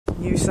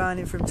New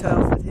signing from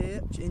Telford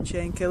here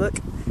in Killock,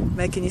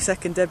 making your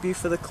second debut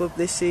for the club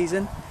this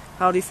season.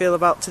 How do you feel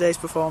about today's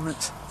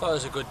performance? I thought it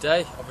was a good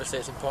day. Obviously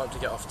it's important to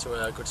get off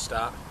to a good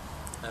start.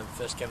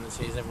 First game of the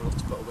season, everyone looked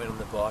to put a win on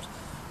the board.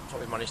 That's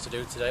what we managed to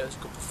do today. It was a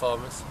good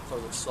performance. I thought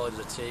we looked solid as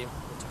a team.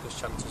 We took his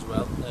chance as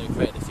well. We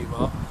created a few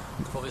more.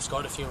 We probably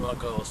scored a few more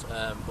goals.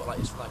 But like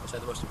I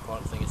said, the most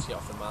important thing is to get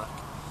off the mark.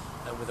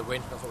 And with a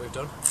win, that's what we've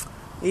done.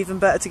 Even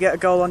better to get a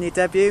goal on your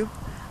debut.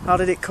 How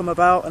did it come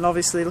about? And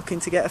obviously looking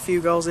to get a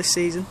few goals this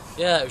season.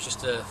 Yeah, it was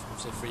just a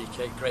free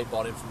kick, great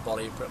ball in from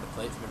Bolly, put it on the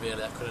plate for me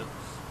really. I couldn't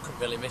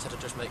really miss. I had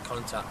to just make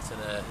contact,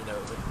 and it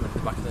went in the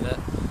back of the net.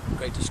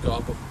 Great to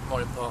score, but more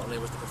importantly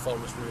was the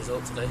performance and the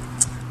result today.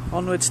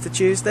 Onwards to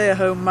Tuesday, a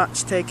home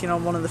match taking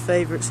on one of the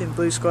favourites in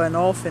Blue Square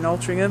North in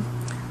Altrincham.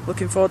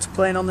 Looking forward to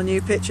playing on the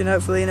new pitch and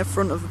hopefully in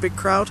front of a big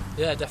crowd.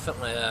 Yeah,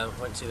 definitely. I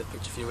went to see the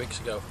pitch a few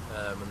weeks ago,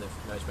 and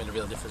it's made a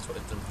real difference what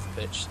they've done with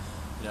the pitch.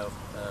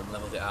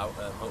 Levelled it out.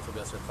 Hopefully, be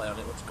able to play on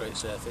it. It's a great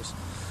surface.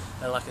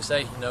 And like I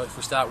say, if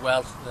we start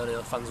well, then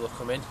the fans will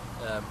come in.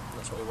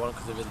 That's what we want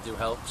because they really do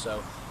help. So,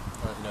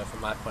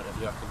 from my point of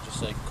view, I can just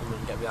say, come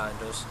and get behind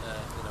us.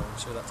 And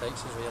see where that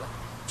takes us, really.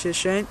 Cheers,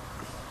 Shane.